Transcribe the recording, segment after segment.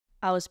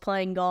I was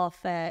playing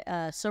golf at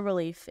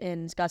Silverleaf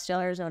in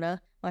Scottsdale,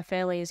 Arizona. My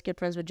family is good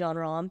friends with John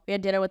Rahm. We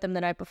had dinner with him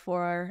the night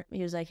before.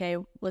 He was like, hey,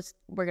 we're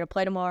going to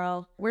play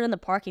tomorrow. We're in the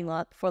parking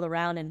lot before the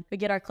round, and we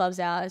get our clubs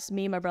out. It's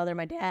me, my brother, and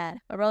my dad.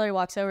 My brother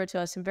walks over to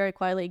us and very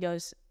quietly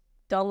goes,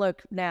 don't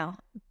look now,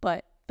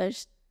 but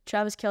there's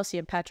Travis Kelce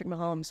and Patrick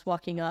Mahomes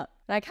walking up.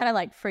 And I kind of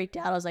like freaked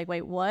out. I was like,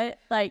 wait, what?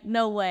 Like,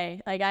 no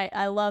way. Like,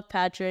 I love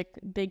Patrick,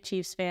 big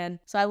Chiefs fan.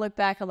 So I look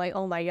back, I'm like,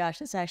 oh my gosh,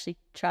 that's actually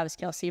Travis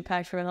Kelce and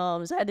Patrick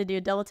Mahomes. I had to do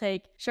a double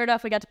take. Sure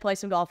enough, we got to play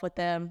some golf with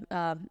them.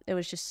 It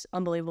was just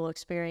unbelievable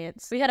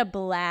experience. We had a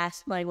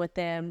blast playing with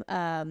them.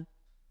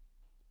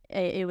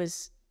 It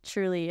was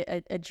truly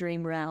a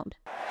dream round.